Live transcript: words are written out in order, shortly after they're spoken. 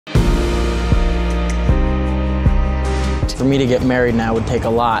For me to get married now would take a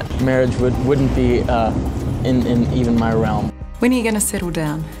lot. Marriage wouldn't be in even my realm. When are you going to settle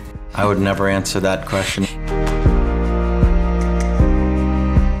down? I would never answer that question.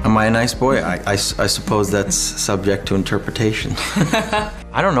 Am I a nice boy? I suppose that's subject to interpretation.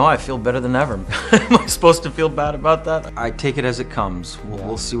 I don't know, I feel better than ever. Am I supposed to feel bad about that? I take it as it comes.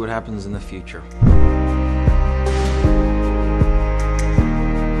 We'll see what happens in the future.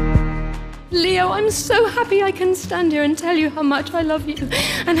 Leo, I'm so happy I can stand here and tell you how much I love you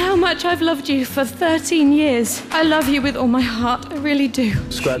and how much I've loved you for 13 years. I love you with all my heart, I really do.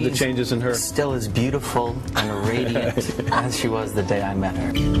 Describe the changes in her. Still as beautiful and radiant as she was the day I met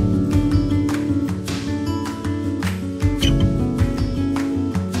her.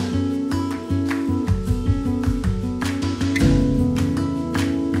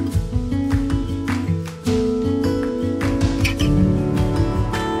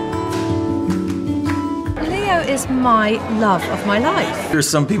 Is my love of my life. There's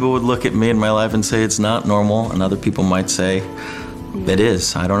some people would look at me in my life and say it's not normal, and other people might say it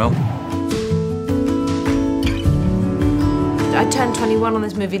is. I don't know. I turned 21 on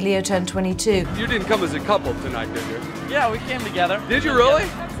this movie, Leo turned 22. You didn't come as a couple tonight, did you? Yeah, we came together. Did you really?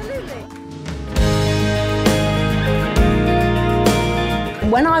 Absolutely.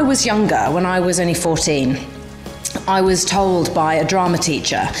 When I was younger, when I was only 14, I was told by a drama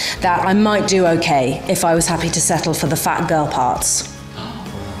teacher that I might do okay if I was happy to settle for the fat girl parts.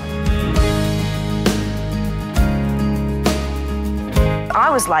 I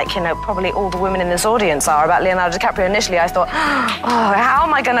was like, you know, probably all the women in this audience are about Leonardo DiCaprio. Initially, I thought, oh, how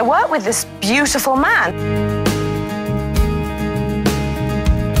am I going to work with this beautiful man?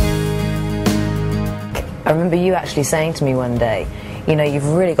 I remember you actually saying to me one day, you know,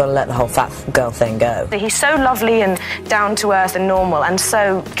 you've really got to let the whole fat girl thing go. He's so lovely and down-to-earth and normal and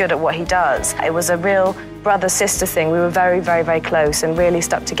so good at what he does. It was a real brother-sister thing. We were very, very, very close and really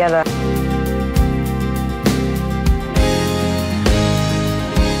stuck together.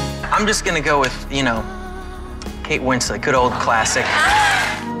 I'm just gonna go with, you know, Kate Winslet, good old classic.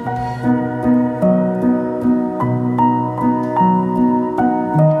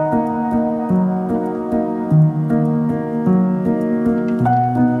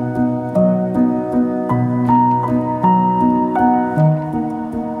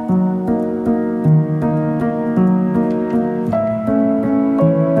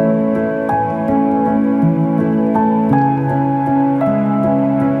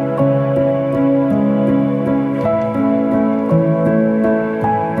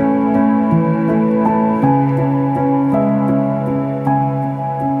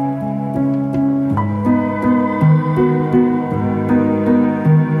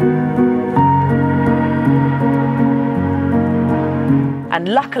 And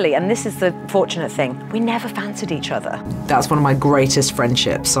luckily, and this is the fortunate thing, we never fancied each other. That's one of my greatest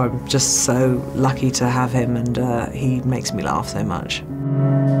friendships. I'm just so lucky to have him, and he makes me laugh so much.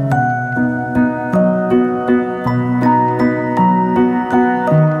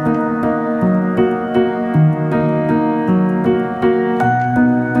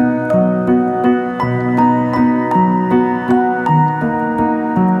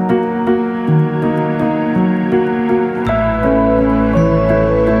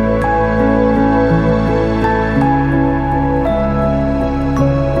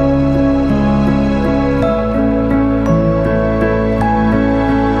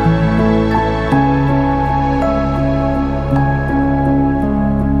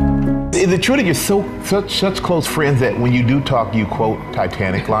 Is it true that you're such close friends that when you do talk, you quote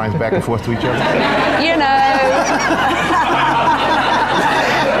Titanic lines back and forth to each other? You know.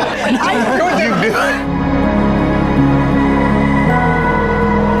 You do.